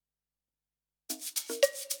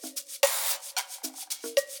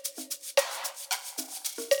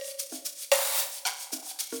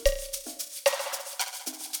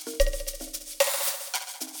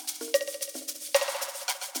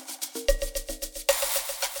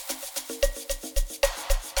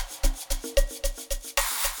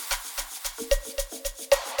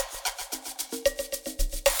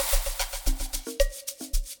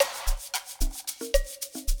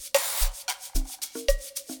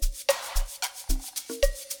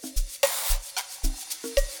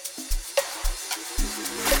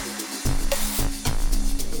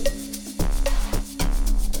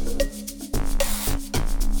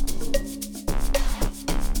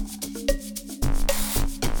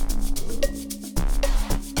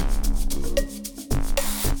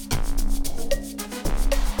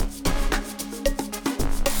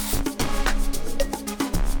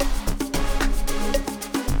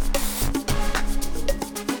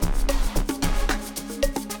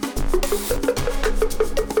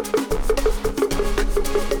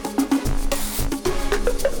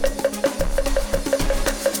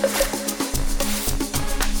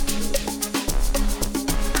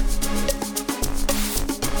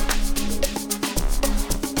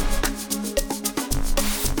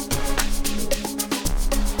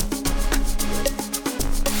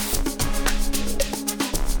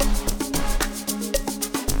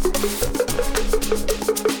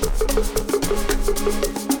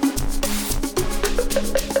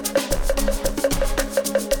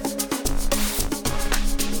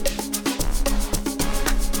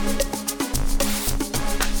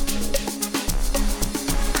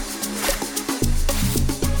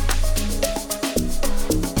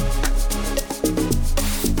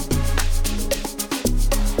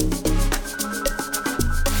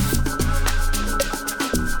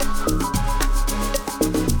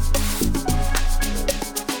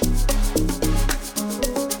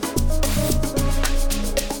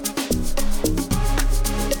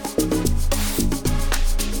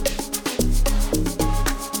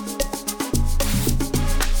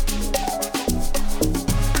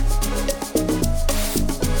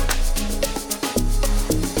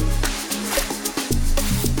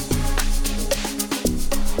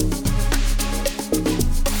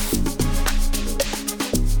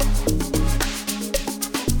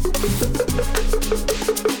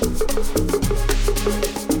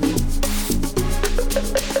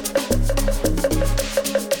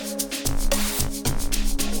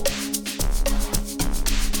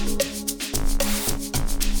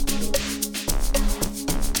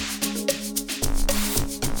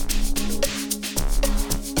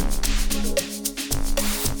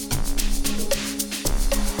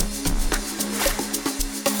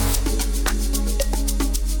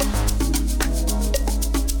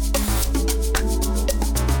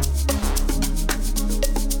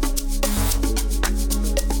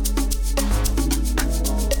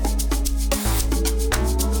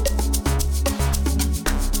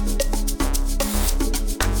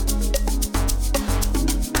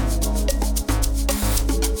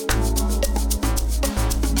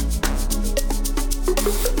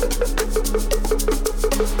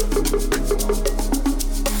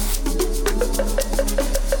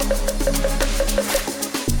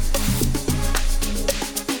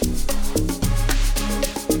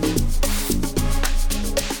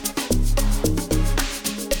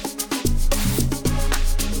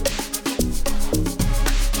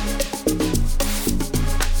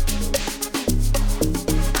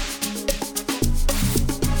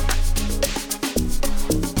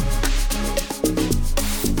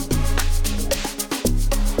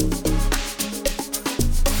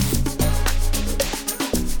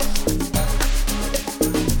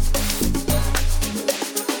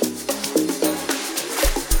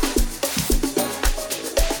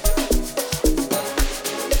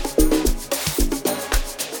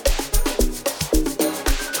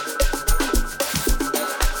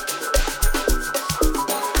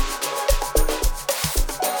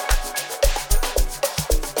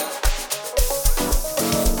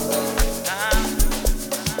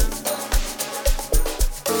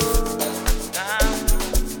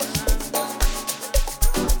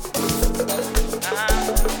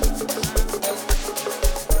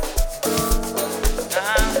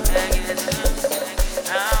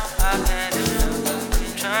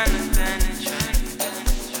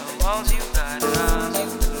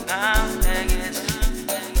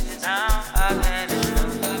I've had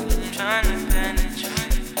enough. I'm trying to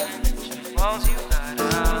penetrate walls you got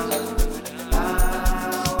up. I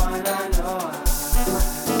wanna know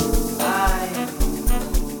why you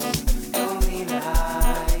do me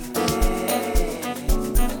like this.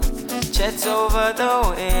 Jets over the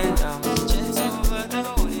window. Jets over the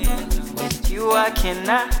window. With you I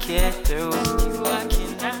cannot get through. With you I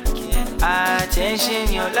cannot get through. Attention,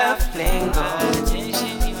 your love lingo.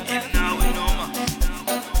 Attention.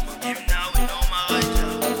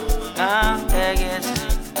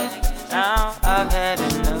 Now I've had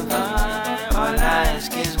enough. All I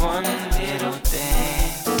ask is one little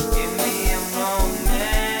thing. Give me a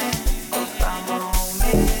moment.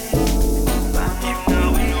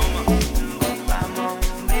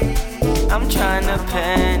 I'm trying to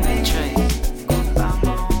penetrate.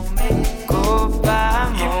 Goodbye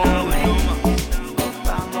moment.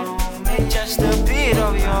 Just a bit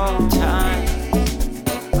of your time.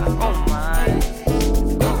 Oh my.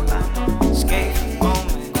 Escape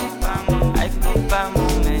moment. I goodbye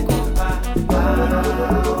moment. I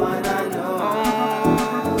wanna know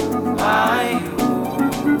why you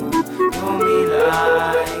do me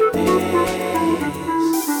like this.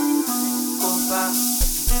 Goodbye.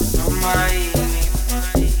 No my.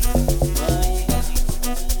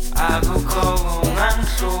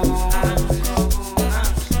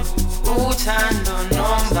 Uthando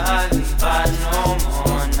nombali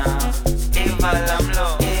banomona Evalamlo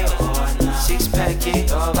eona Six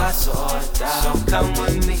packet of a soda. So come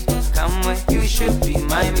with me, come with. You should be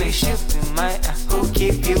my mate, should be my who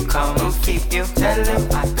keep you calm, who keep you. Tell him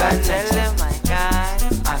I got, tell him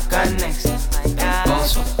I got next, my God.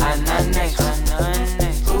 Also I'm not next,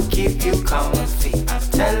 who keep you comfy.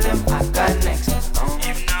 Tell him I got next.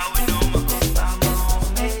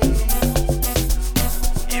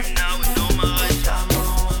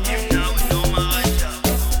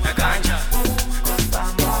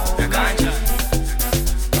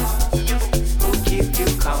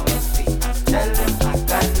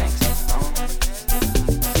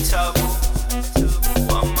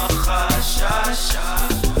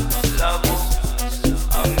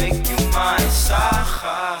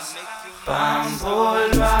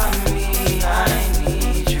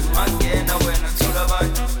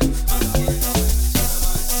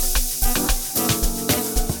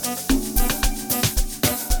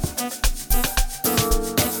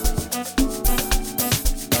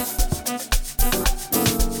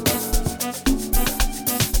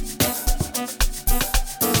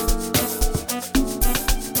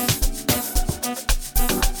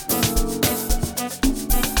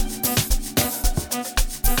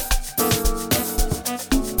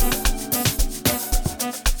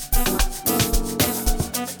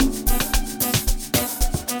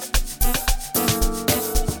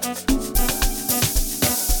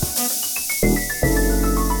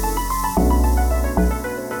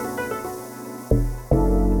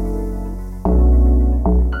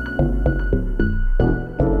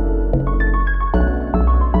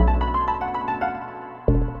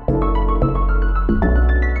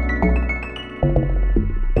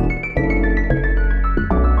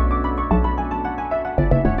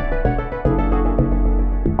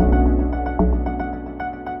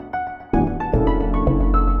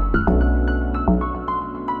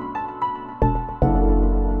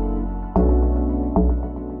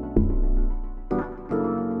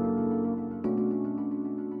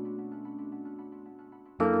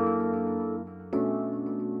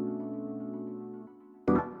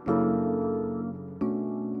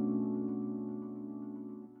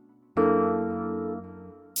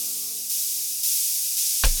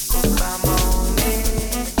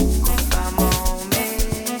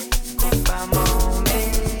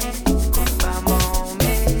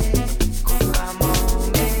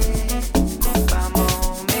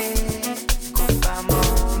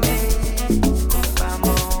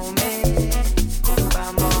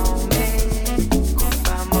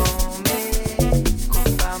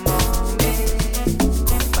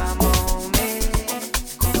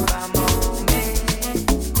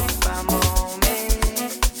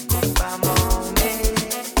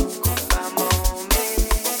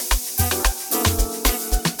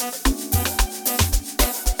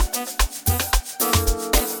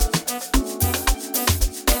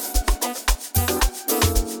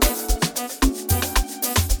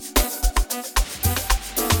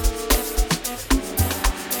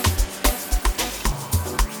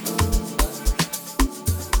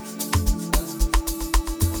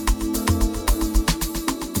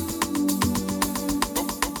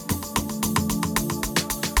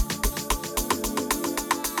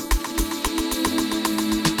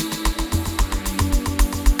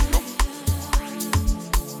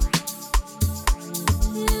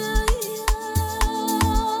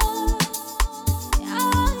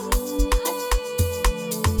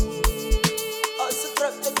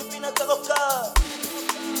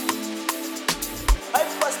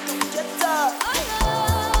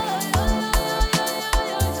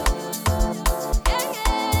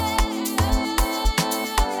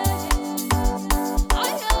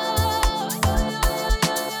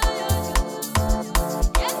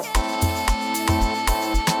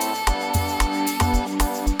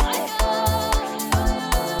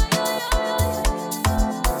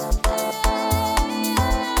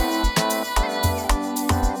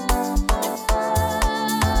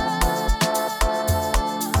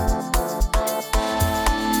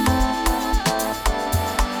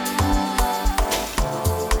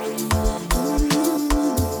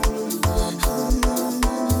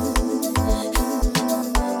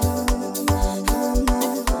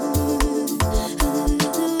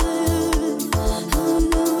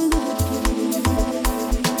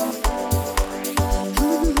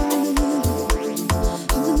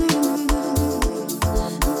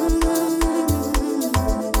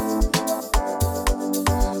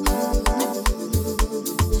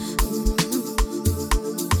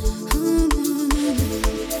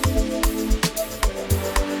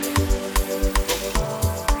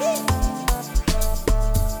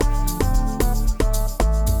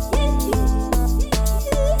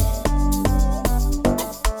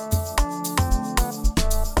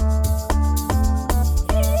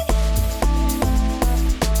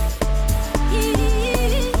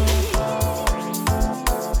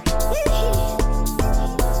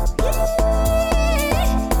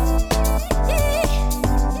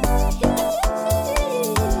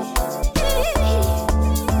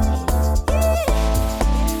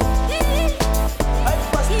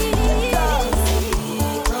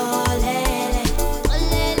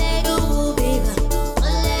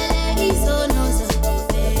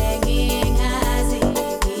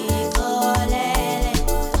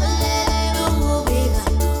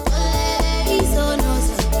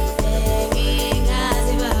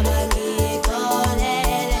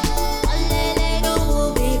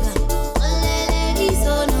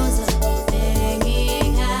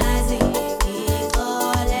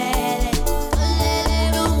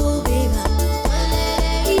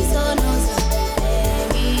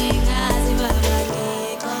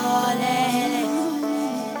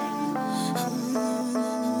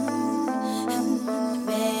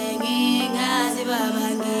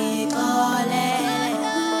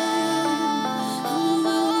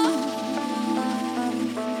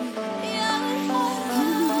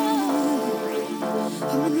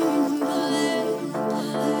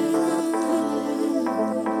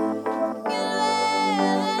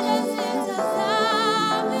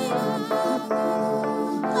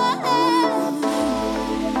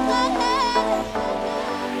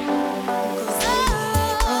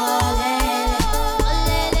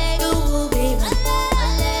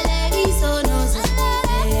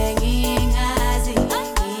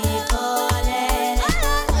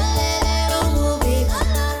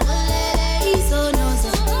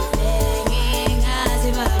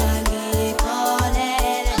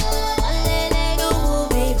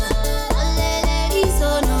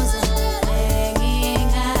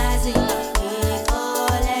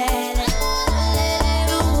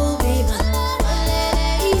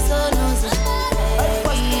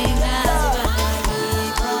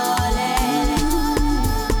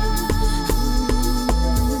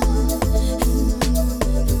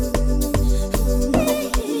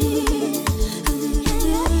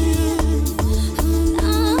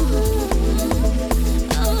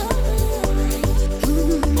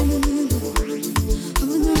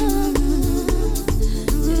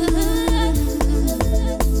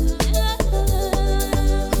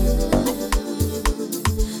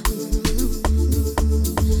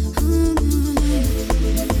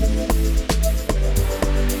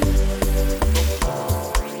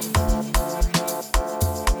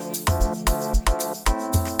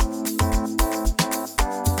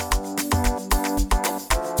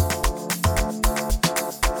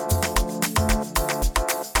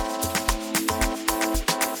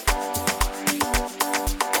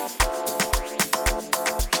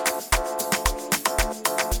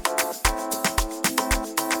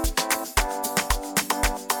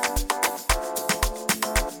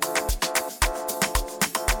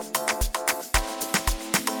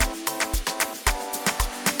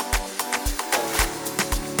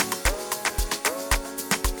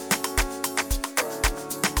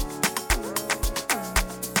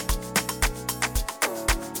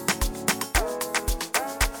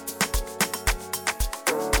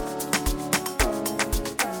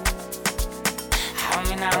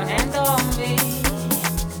 mina unentombi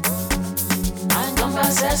antombi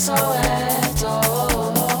aseSoweto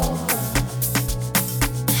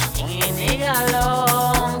inginika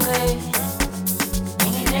lonke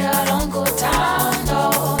uthando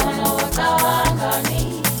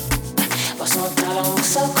nocabangani basoqala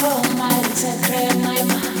ngokusakhuluma ekusekrema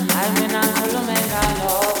hayi mina ngikhulume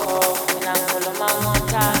ngalokho mina ngikhuluma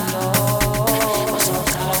ngothando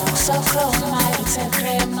basoqala ngokusakhuluma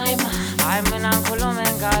ekusekrema hayi mina ngikhulume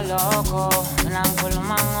ngalokho mina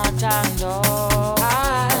ngikhuluma ngothando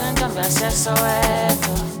hayi ntombi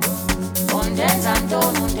yaseSoweto undenza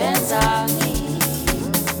ntoni undenzani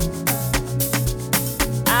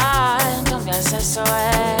hayi ntombi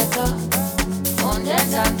yaseSoweto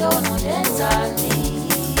undenza ntoni undenzani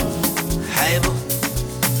hayibo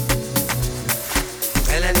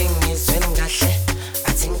cela ningizwe ngahle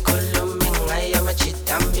athi ngikhulume ngayo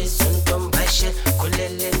amajidambisa untombashe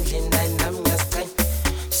kulele ndlini nami ngiyasiqanya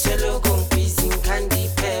selokhu ngibhizi ngikhanda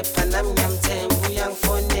iphepha nami ngiyamthemba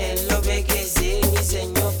uyangifonela obekeze ngize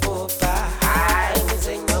ngiyopopa hayi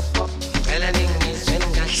ngize ngiyopopa cela ningizwe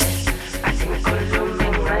ngahle athi ngikhulume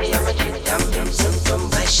ngayo amajidambisa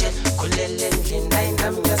untombashe kulele ndlini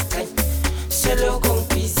nami ngiyasiqanya selokhu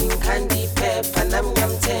ngibhizi ngikhanda iphepha nami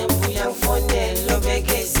ngiyamthemba uyangifonela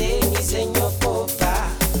obekeze ngize ngiyopopa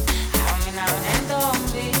mina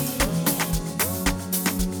unentombi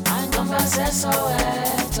antombi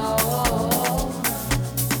yaseSoweto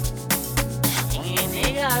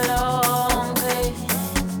inginika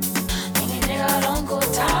lonke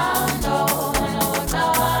uthando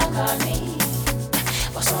nocabangani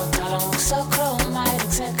basoqala ngokusakhuluma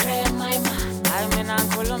ekusekrema hayi mina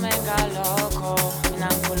ngikhulume ngalokho mina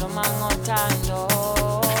ngikhuluma ngothando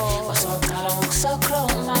basoqala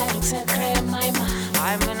ngokusakhuluma ekusekrema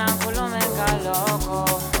hayi mina ngikhulume ngalokho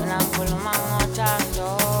mina ngikhuluma ngothando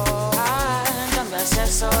hayi ntombi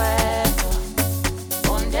yaseSoweto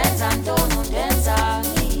undenza ntoni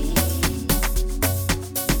undenzani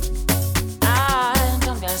hayi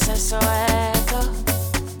ntombi yaseSoweto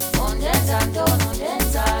undenza ntoni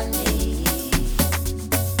undenzani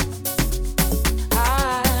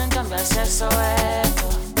hayi ntombi yaseSoweto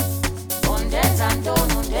undenza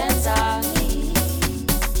ntoni undenzani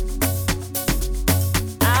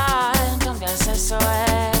hayi ntombi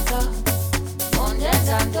yaseSoweto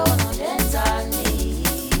undenza ntoni undenzani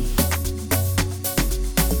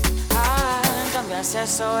hayi ntombi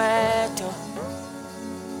yaseSoweto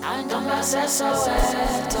hayi ntombi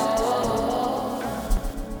yaseSoweto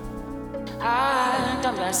hayi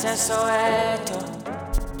ntombi yaseSoweto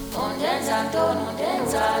undenza ntoni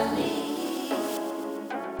undenzani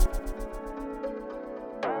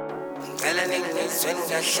cela ningizwe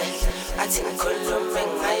ngahle athi ngikhulume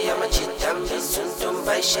ngayo amajidambisa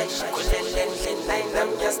untombashe kulele ndlini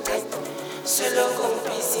nami ngiyasiqanya selokhu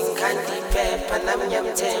ngibhizi ngikhanda iphepha nami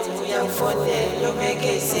ngiyamthemba uyangifonela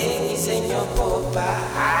obekeze ngize ngiyopopa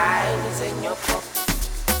hayi ngize ngiyopopa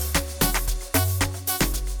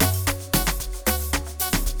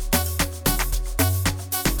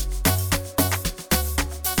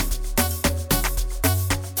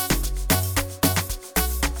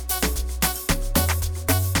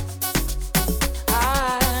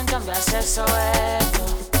hayi ntombi yaseSoweto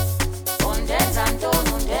undenza ntoni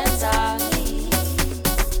undenzani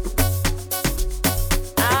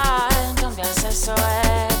hayi ntombi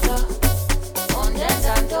yaseSoweto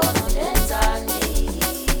undenza ntoni undenzani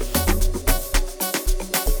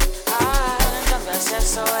hayi ntombi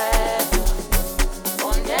yaseSoweto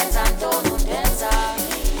undenza ntoni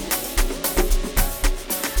undenzani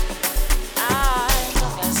hayi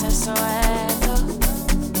ntombi yaseSoweto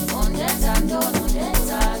undenza ntoni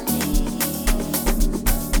undenzani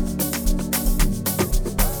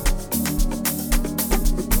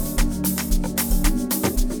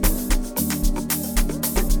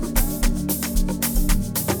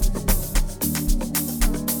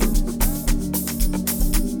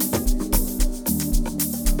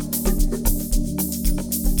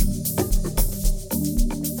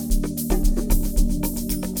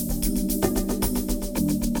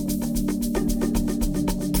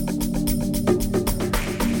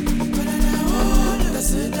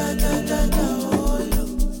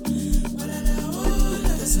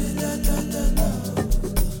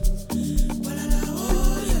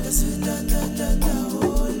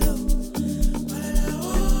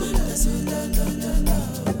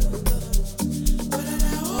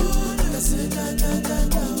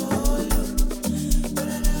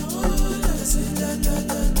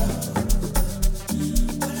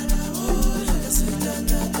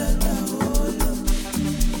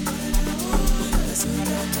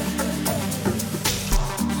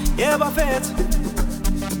Yeah, bafethu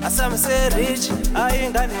asami se-rich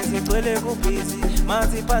ayingane zigcwele kubhizi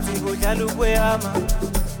manzi phansi kudlala ukweyama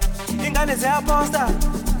ingane ziyaposta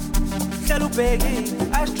hlala ubheki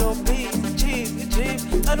asdropi cheese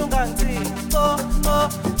drip cala ungangithini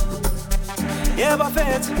yeba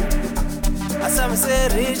fethu asami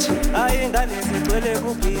se-rich ayingane zigcwele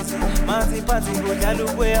kubhizi manzi phansi kudlala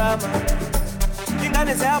ukweyama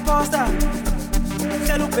ingane ziyaposta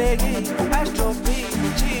hlala ubheki asdropi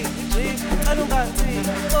cheese drip cala ungangithini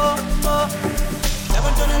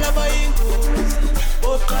labantwana labayingozi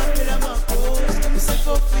oqaphela amakhosi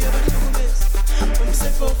umsefofu yabahlukumezi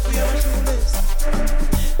umsefofu yabahlukumezi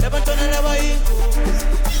labantwana labayingozi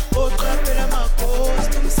oqaphela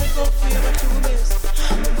amakhosi umsefofu yabahlukumezi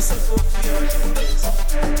umsefofu yabahlukumezi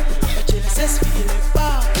bajele sesifikile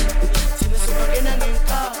pa thina sobangena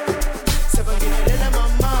ngenkaba sebangenelela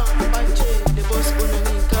mama bajele bosibona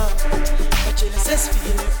ngenkaba bajele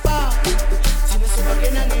sesifikile pa thina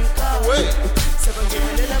sobangena ngenkaba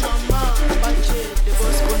sebangenelela mama bajele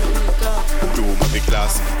bosibona ngenkaba duma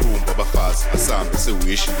beklasi kumba bafazi asambe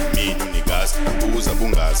sewish mina unikazi uza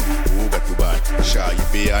bungazi ukadubani shaya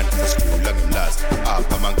ibheyani sasikula ngemlazi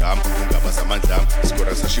apha amangama ungaba zamandlama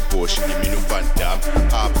skora sashiboshi ngimina ufandam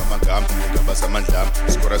apha amangama ungaba zamandlama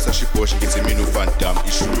skora sashiboshi ngithi mina ufandam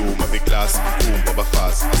ishuluma beklasi kumba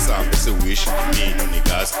bafazi asambe sewish mina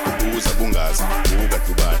unikazi uza bungazi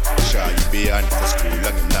ukadubani shaya ibheyani sasikula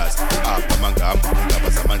ngemlazi apha amangama ungaba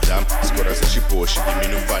zamandlama skora sashiboshi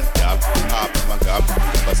ngimina ufandam apha amangama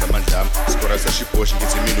ungaba zamandlama skora sashiboshi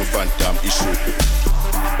ngithi mina ufandam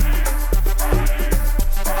ishuluma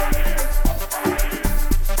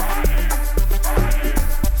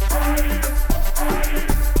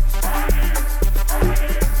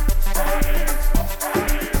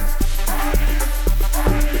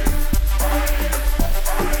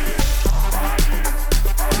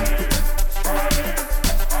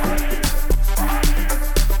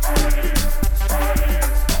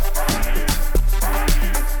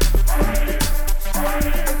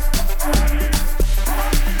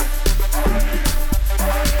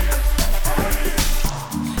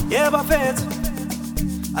yeba fethu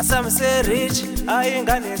asami se-rich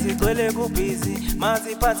ayingane zigcwele kubhizi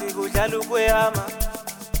manzi phansi kudlala ukweyama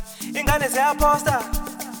ingane ziyaposta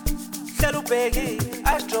hlala ubheki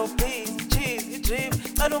asdropi cheese drip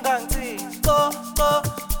cala ungangithini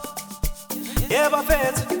yeba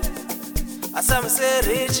fethu asami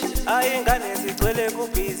se-rich ayingane zigcwele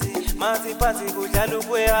kubhizi manzi phansi kudlala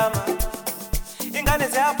ukweyama ingane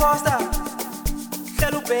ziyaposta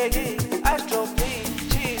hlala ubheki asdropi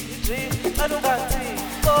cala ungangithini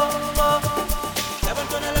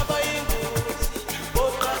labantwana labayingozi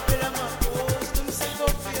oqaphela amakhosi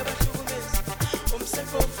umsefofu yabahlukumezi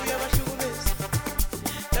umsefofu yabahlukumezi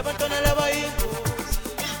labantwana labayingozi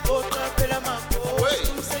oqaphela amakhosi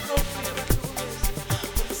umsefofu yabahlukumezi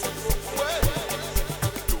umsefofu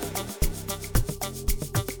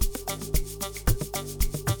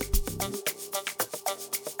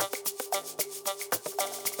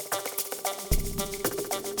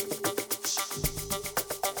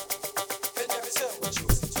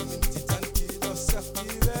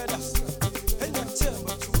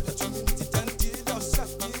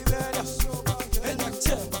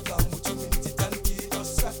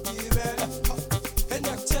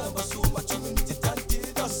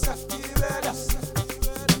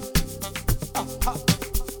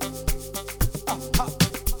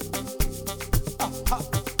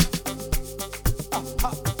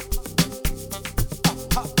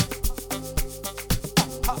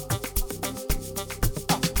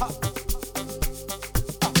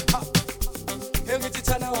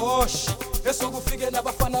engithithana hosh esokufike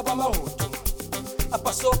nabafana bamahodo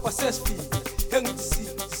abasopa sesifike engithi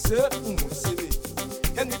size ungumsebenzi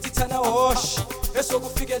engithithana hosh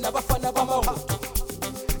esokufike nabafana bamahodo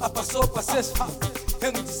abasopa sesifike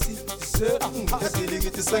engithi size Ezili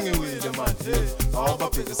ngithi sengiwile manje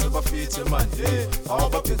awababheke sebafithe manje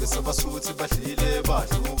awababheke sebasuthi badlile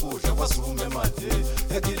badla ukudla kwasume manje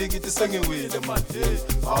Ezili ngithi sengiwile manje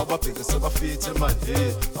awababheke sebafithe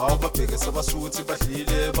manje awababheke sebasuthi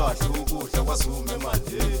badlile badla ukudla kwasume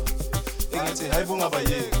manje Engithi hayibo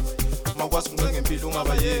ungabayeki makwazi uncenga impilo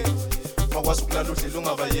ungabayeki makwazi ukulala udlile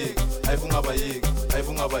ungabayeki hayibo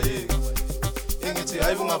ungabayeki Engithi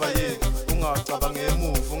hayibo ungabayeki ungacabanga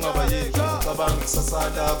emuva ungabayeki ucabanga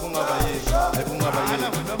kusasala kungabayeki hayibo ungabayeki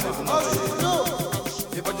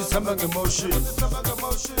Ibathi sihamba ngemotion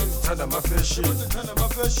thanda ama-fashion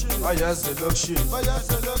bayazi elokushini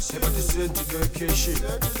ibathi sendi location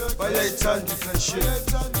bayayithanda ifashion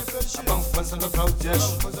abangifanisa no-Bangladesh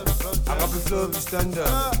angabe flow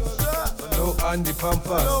standard no Andy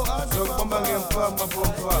Pampa sokubamba ngempama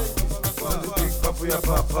pompa big papu ya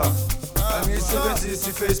papa angisebenzisa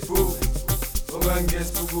iFacebook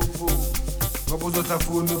ongangesibuku ngoba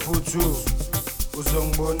uzohlafuna iphuthu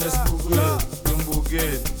uzongibona esibukweni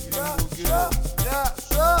ngibukeni Yeah,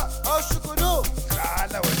 sure. Ashukuru.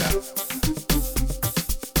 dlala wena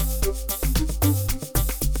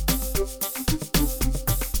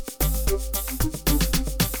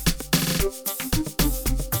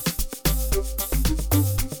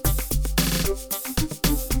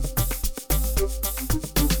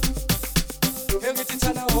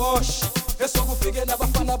engithithana hosh esokufike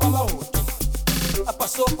nabafana bamahudu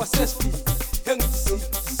apasopa sesifike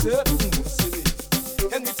engithise ngumsebenzi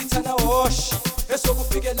engithithana hosh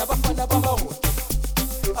esokufike nabafana bamahudu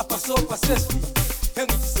apasopa sesifike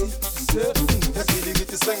engithise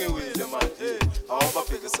Yakilikiti sengiwile man, hey.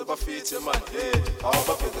 Awubabheke sebafithe man, hey.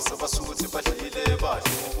 Awubabheke sebasuthi badlile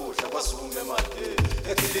badle ukudla basume man, hey.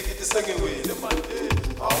 Yakilikiti sengiwile man, hey.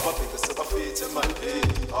 Awubabheke sebafithe man, hey.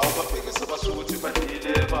 Awubabheke sebasuthi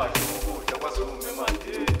badlile badle ukudla basume man,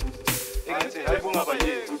 hey. Engithi hayi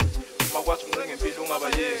kungabayeki, makwazi umncenge impilo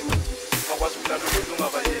ungabayeki, makwazi ukulala impilo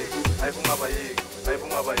ungabayeki, hayi kungabayeki, hayi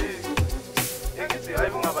kungabayeki. Engithi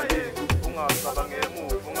hayi kungabayeki, ungasabanga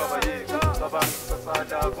emuva ungabayeki, cabanga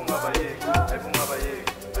sasala kungabayeki, hayi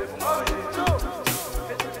kungabayeki, hayi kungabayeki.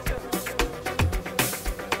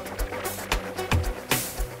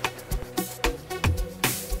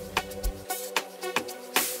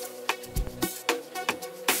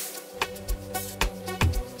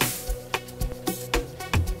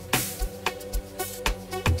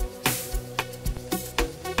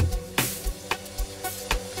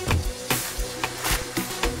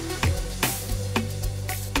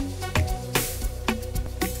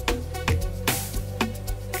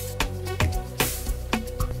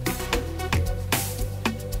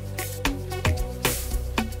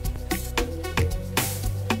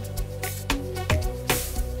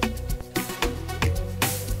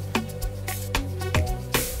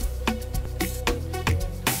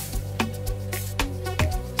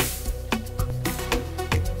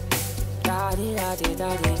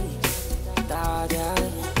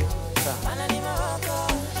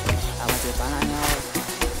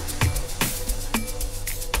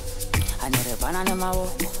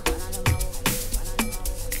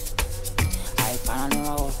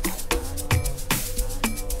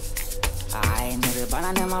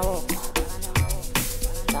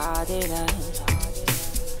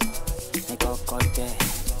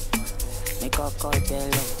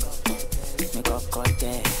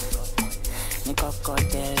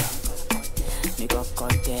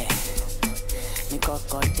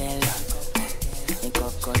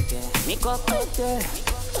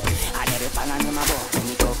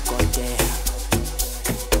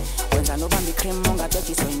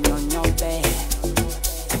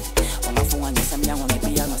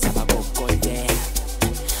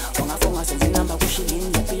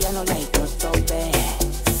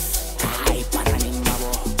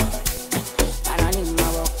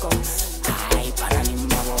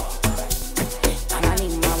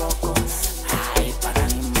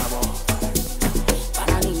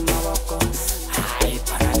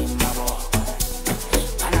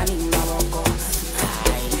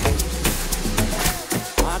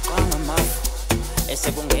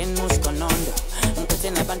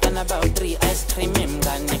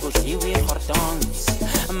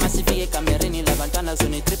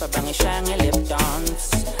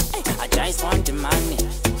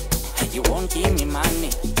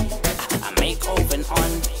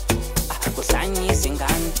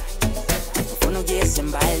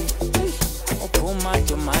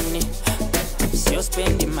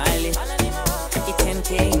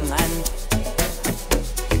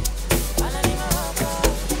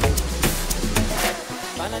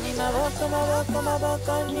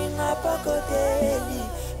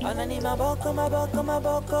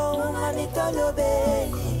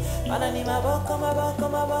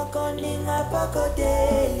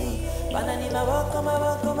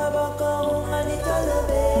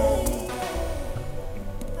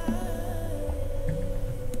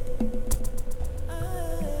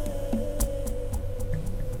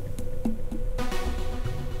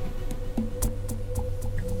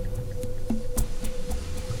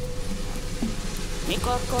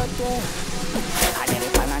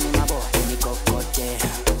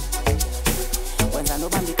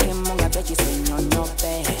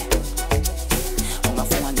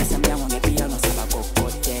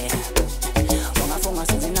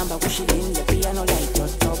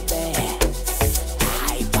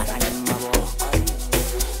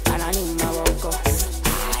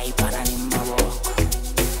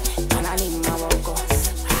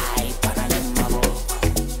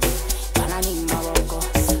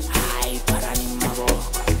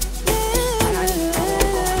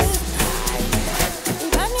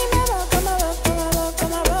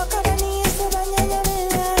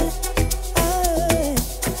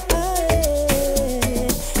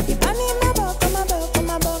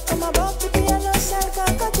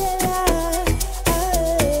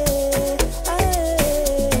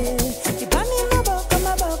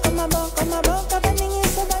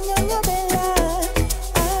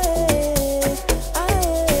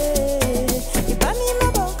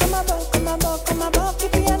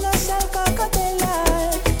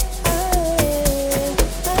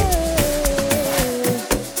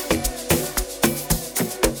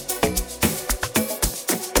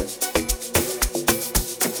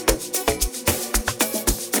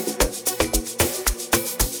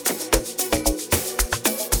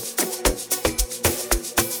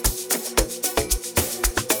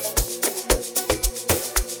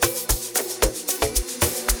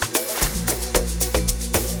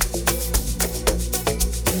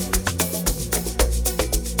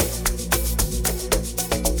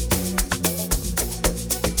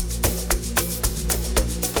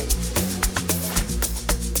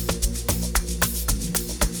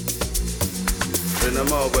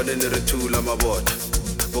 maobane ne re thula mabota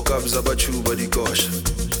bokabza bachuba dikosha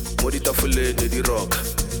mo ditafuleng di rock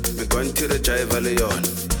megwanti re jive le yona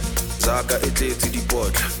zaka e tletse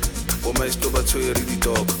dipotla bo maestro ba tshwere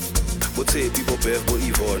ditoko bo tshepi bo bev bo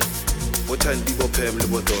ivona bo thandi bo phem le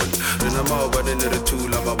boton rena maobane ne re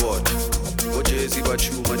thula mabota bo jezi ba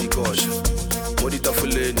chuma dikosha mo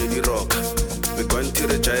ditafuleng di rock megwanti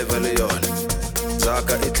re jive le yona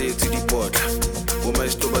zaka e tletse dipotla bo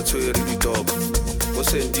maestro ba tshwere ditoko bo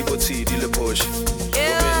senti bo tshidi le posha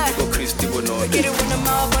bo Christi bo no get it when I'm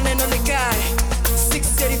out on the guy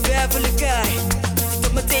 635 on the guy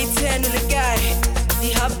got my day 10 on the guy the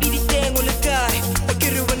happy the thing on the guy I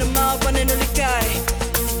get it when I'm out on the guy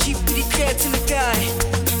the cheap the cat on the guy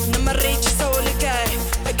na my rage so on the guy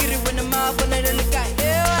I get it when I'm out on the guy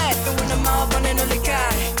yeah when I'm out on the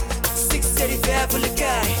guy 635 on the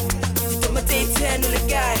guy got my day 10 on the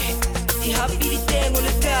guy the happy the thing on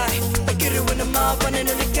the guy I get it when I'm out on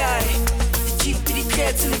the guy cheap the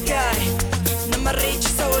cat to the guy. Na my rage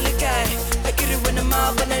so the guy. I get it when I'm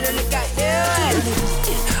out and I the guy. Yeah.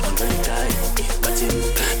 I'm gonna die. But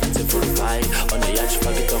it's a full fight. On the yacht,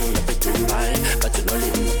 fuck it on the big pie. But you know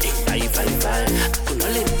it. I fight. You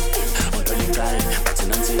know it. On the guy. But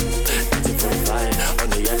it's a full fight. On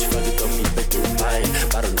the yacht, fuck it on the big pie.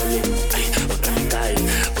 But you know it. On the guy.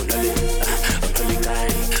 On the guy. On the guy.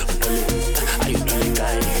 I on the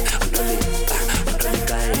guy. On the guy. On the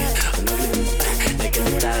guy. But you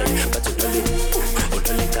know it,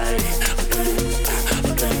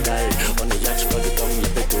 on the yacht, fuck it on, you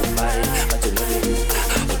better buy. But you know it,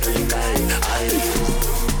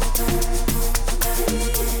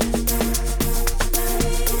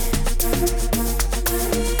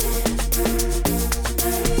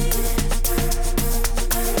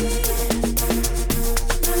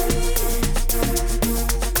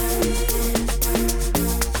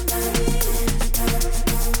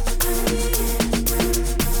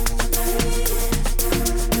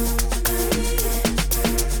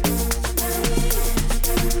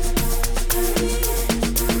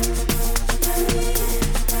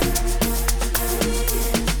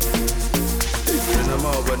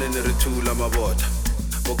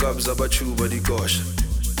 Zabachuba di kosha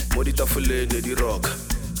mo ditafuleng di rock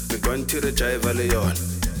megwanti re jive le yona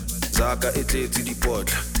zaka e tletse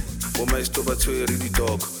dipotla bo maestro ba tshwere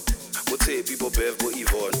ditoko bo tshepi bo bev bo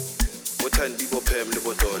ivona bo thandi bo phem le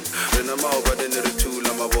boton rena maobane ne re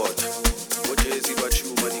thula mabota bo jezi ba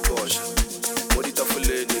chuma di kosha mo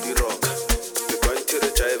ditafuleng di rock megwanti re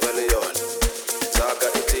jive le yona zaka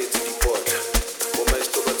e tletse dipotla bo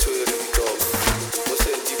maestro ba tshwere ditoko bo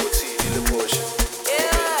senti bo tshidi le posha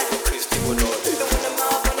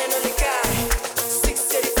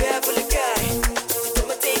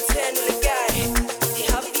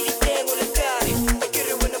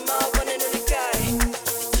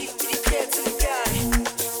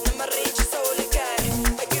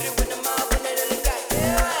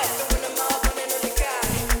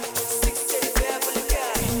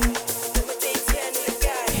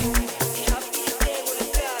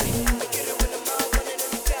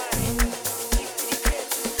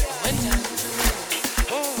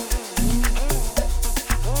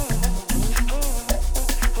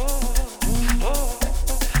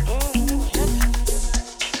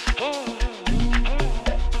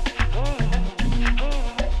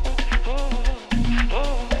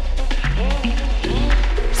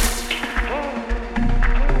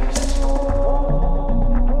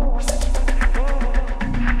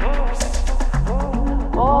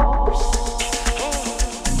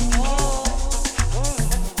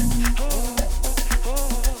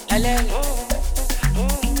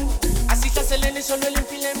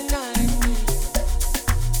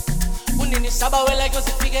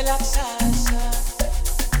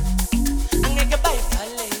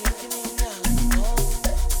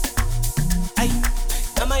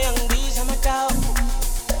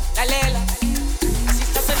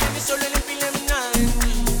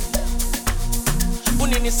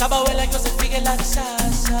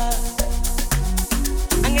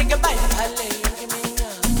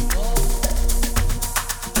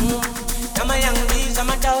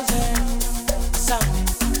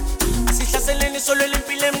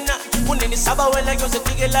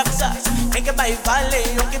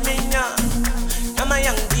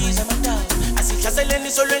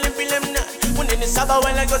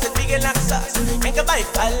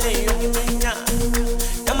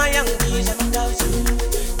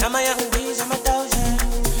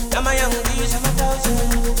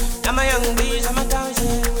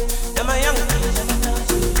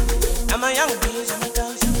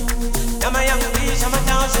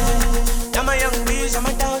I'm a young bees, I'm a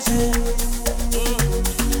thousand.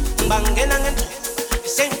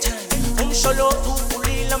 umsholo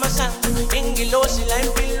ukulila masango ingilosi la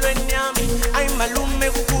empilweni yami ayimalume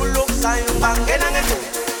kukulo kusayo bangena ngeduku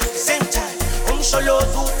same time umsholo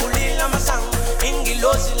ukulila masango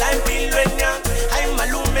ingilosi la empilweni yami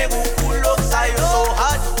ayimalume kukulo kusayo so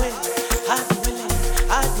hard way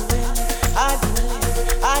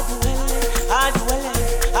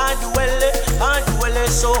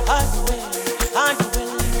so hard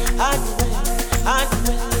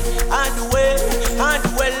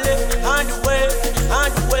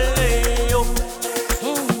yo.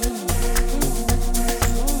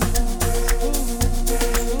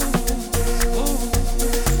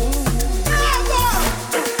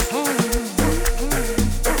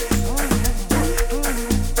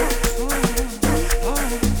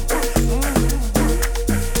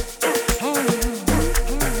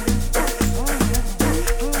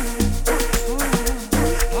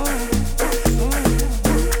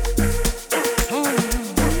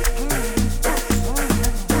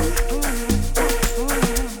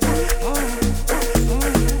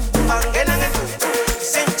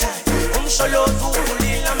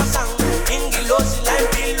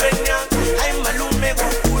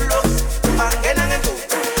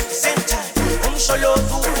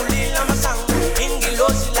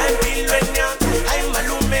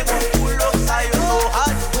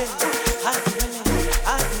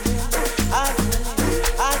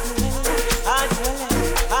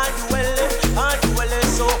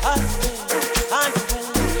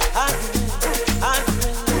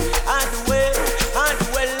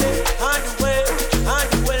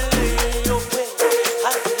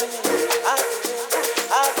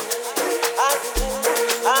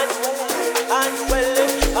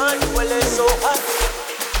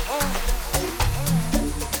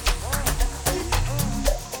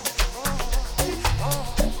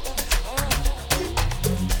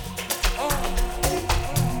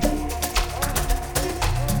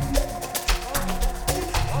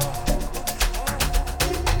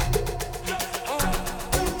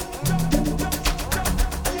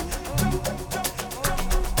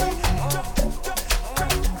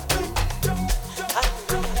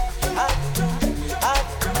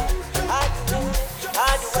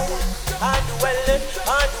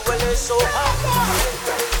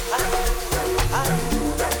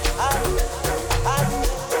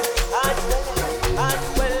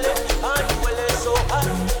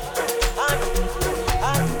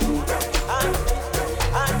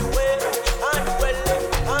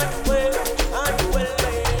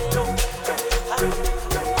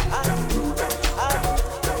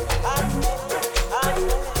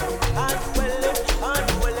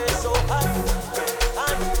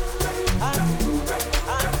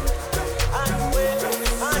 Way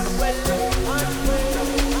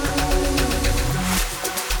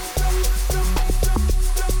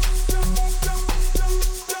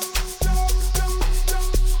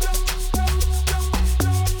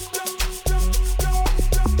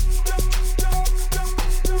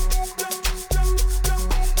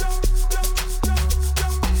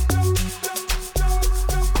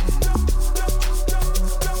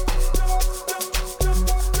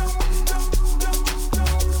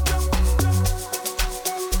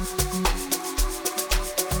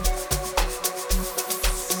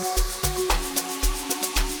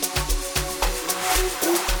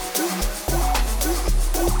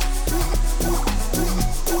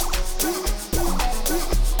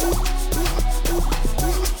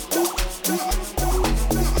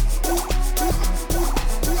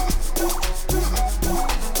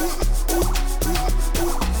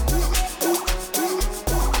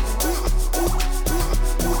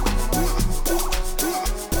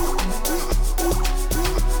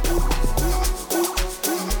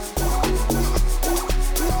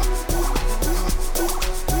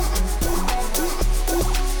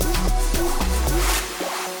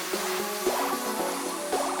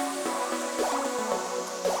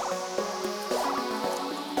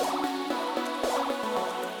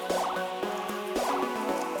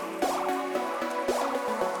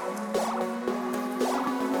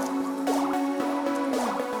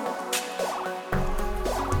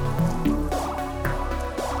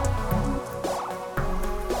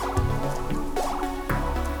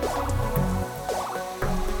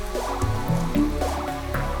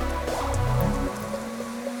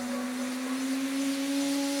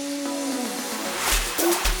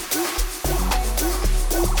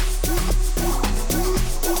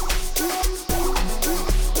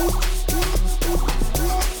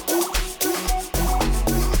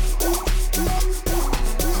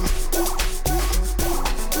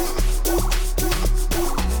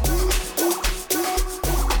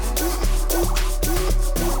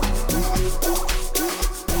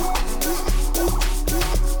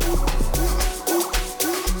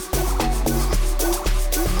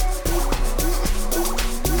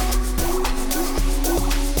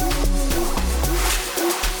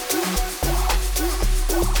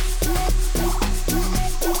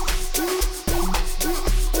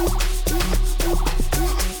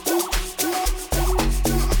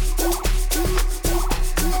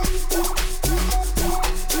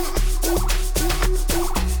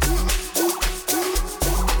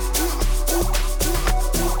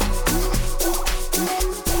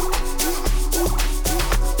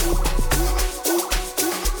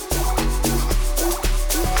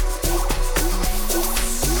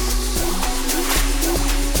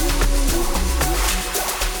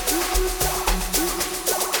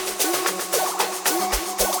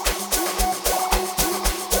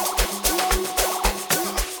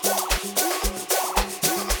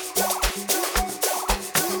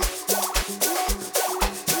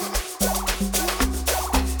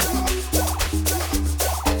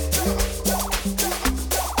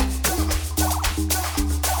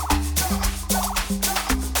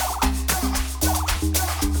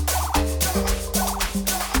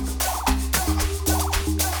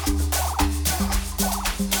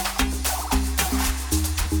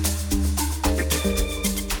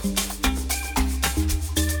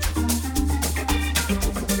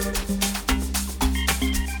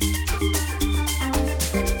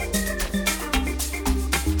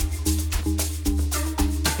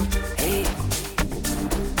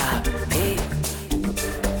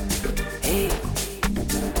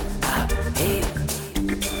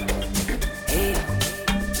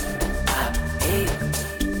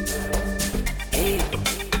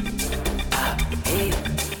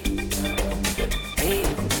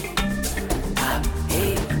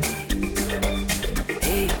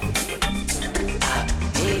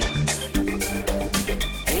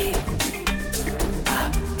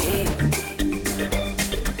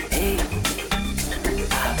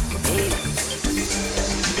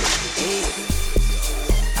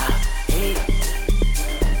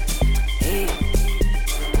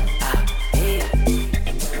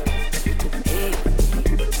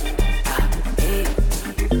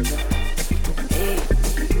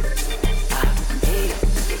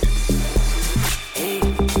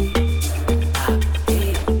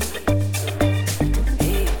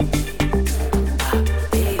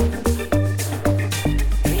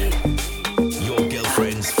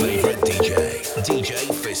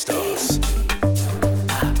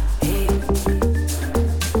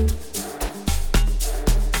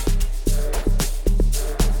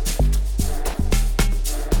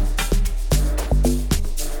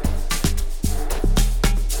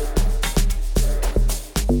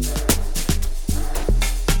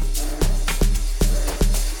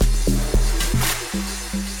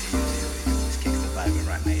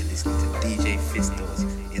Fistos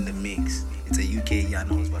in the mix. It's a UK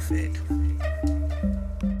Yanos Buffet.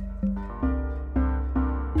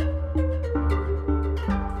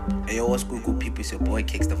 Hey yo, what's good people? It's your boy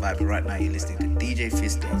Kicks the Vibe. Right now you're listening to DJ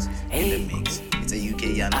Fistos in the mix. It's a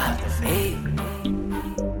UK Yanos Buffet.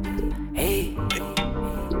 Hey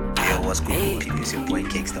yo, what's good people? It's your boy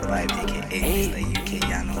Kicks the Vibe, aka Mr. UK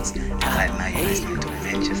Yanos. And right now you're listening to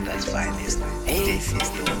Manchester's finest, DJ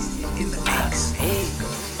Fistos in the mix.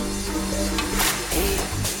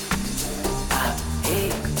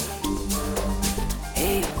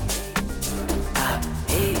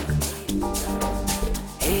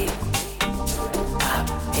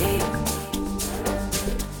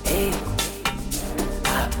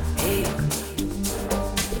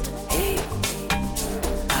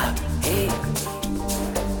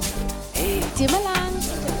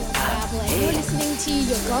 You're listening to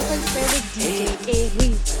your girlfriend's favorite DJ, Avery,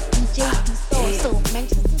 DJ Fisto, so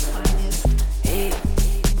Manchester's finest.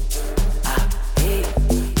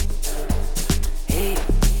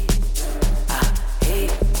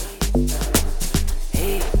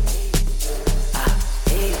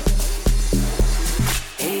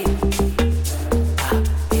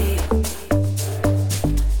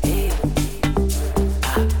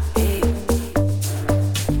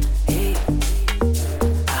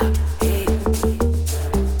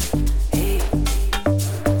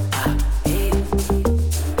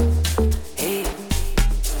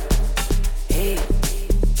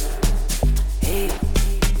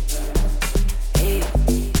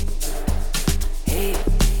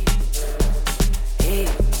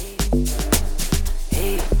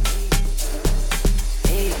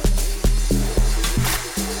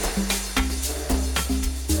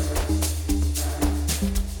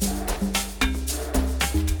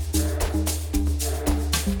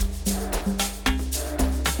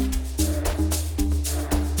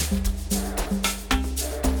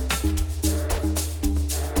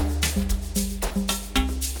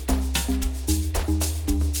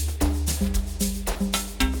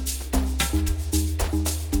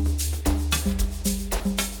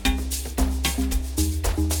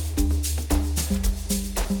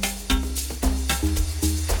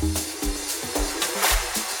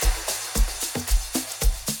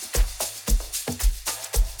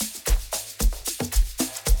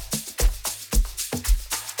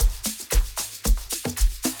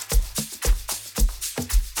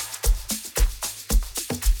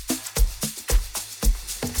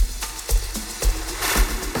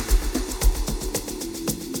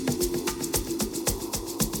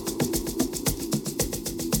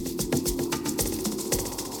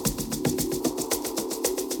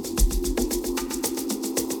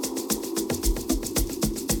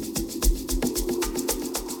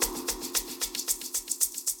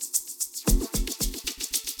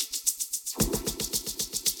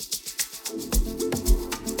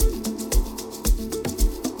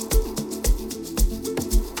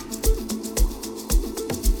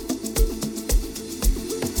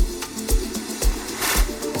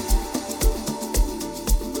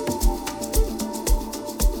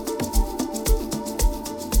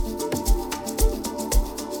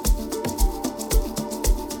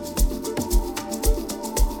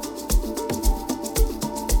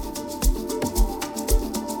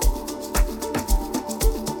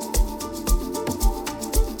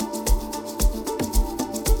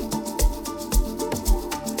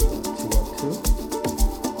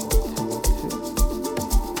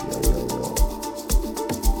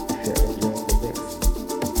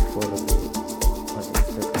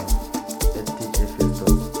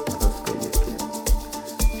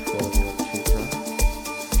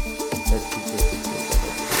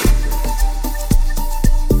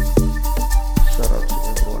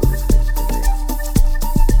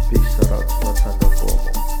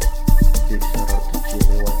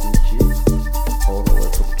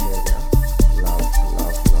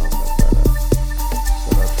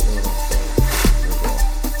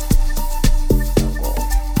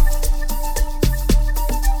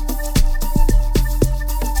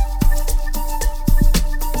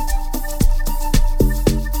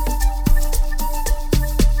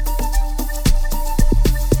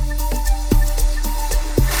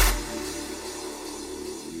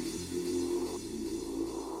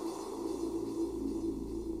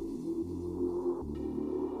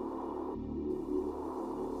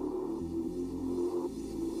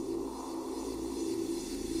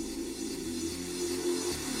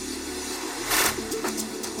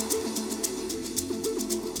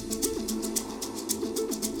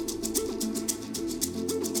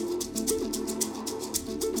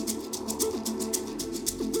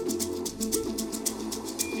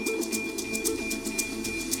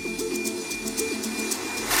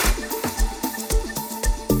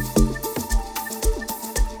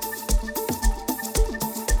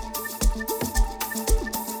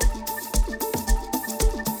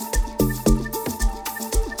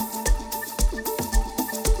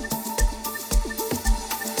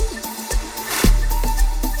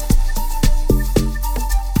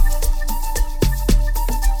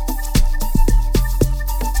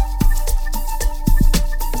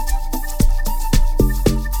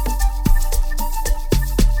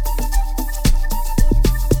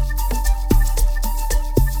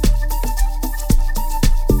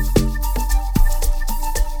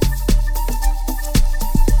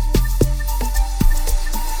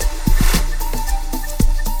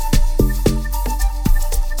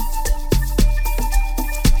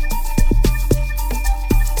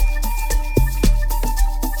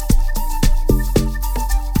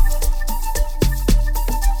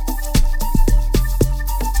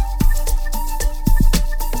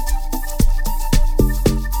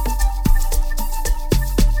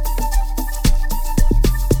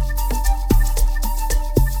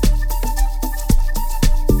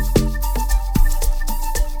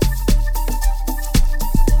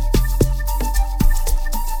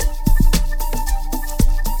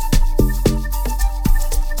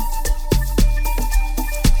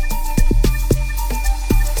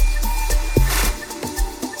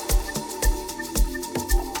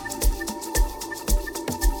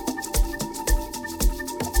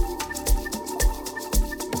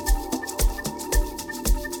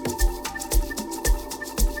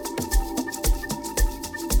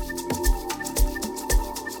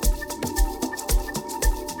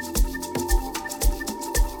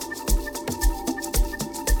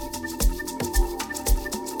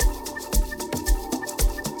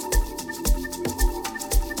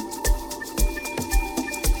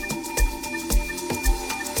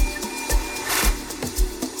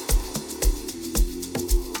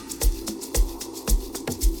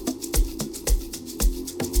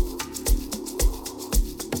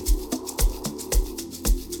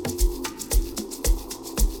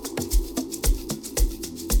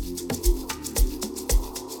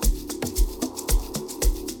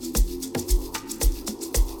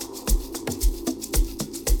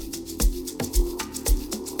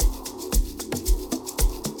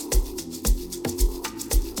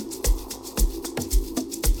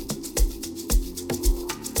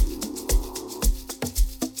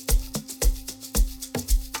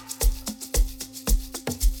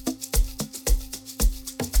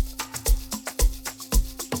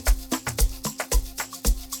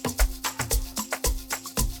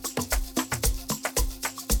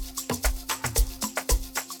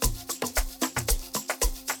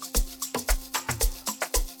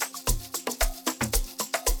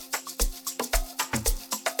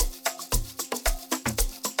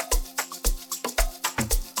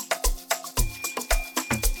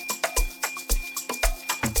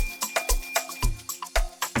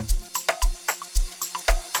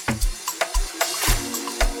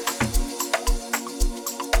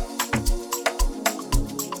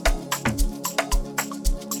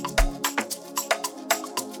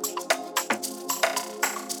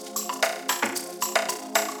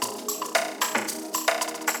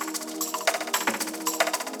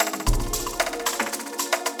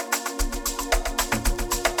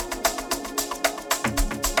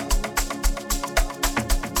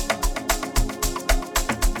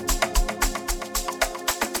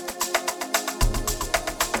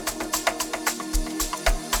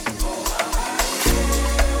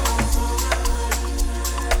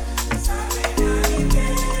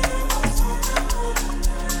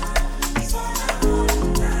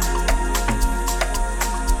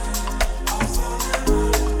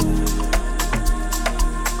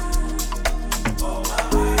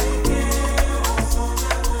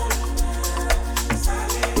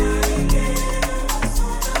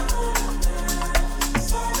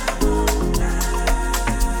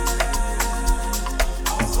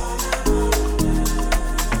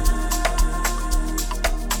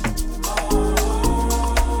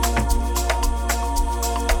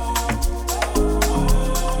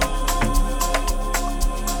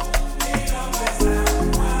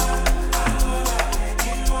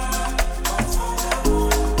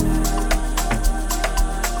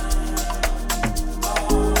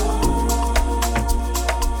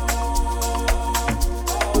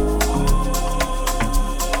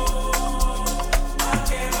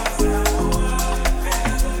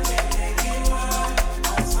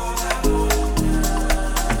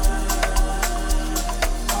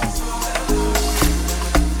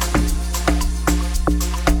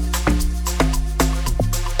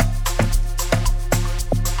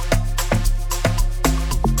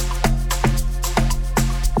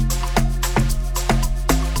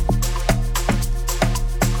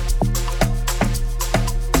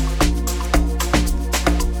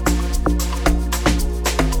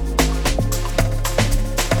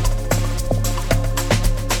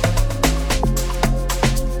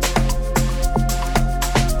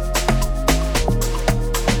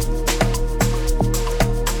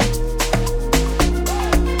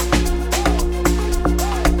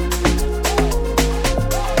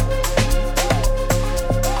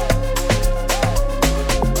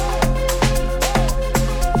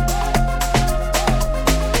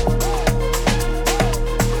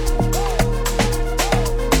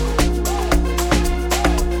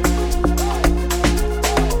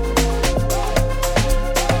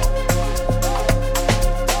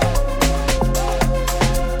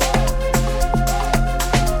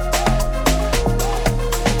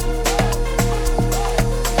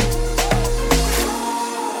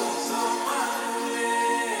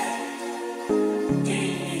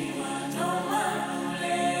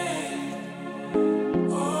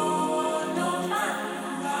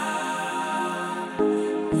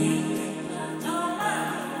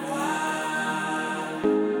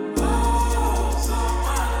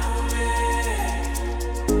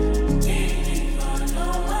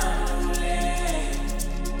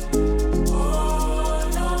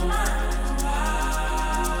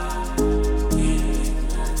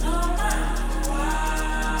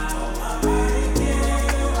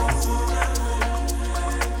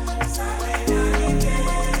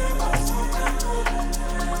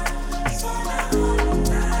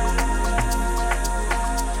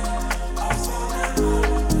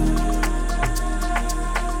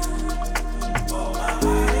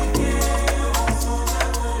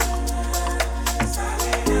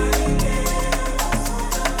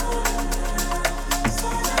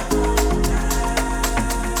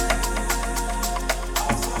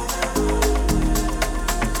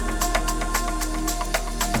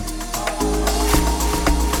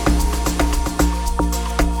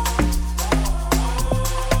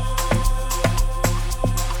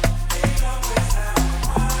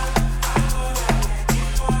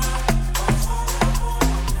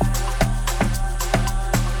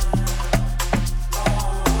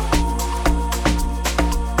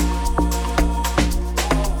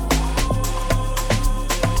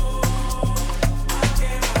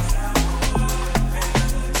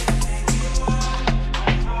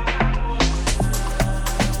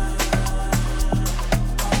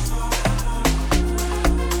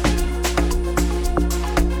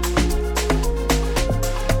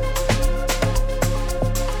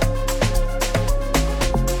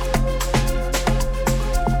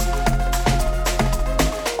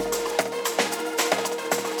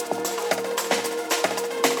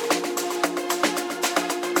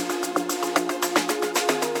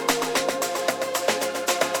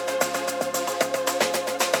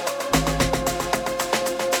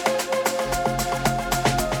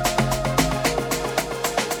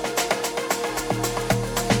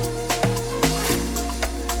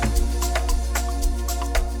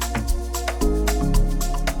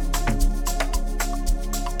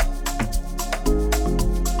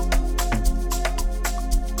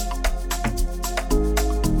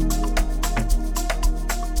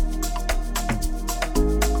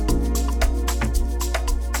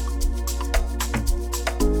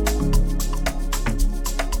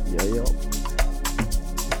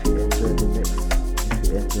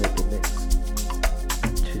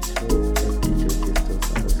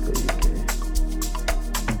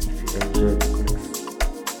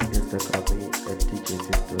 Instagram at DJ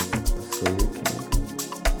Fistos so you can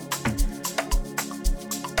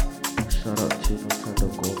shout out to Notando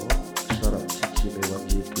Gomo, shout out to Jimmy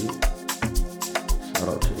Wanjiki, shout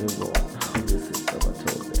out to everyone who listens to my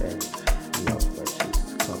talk and love my juice.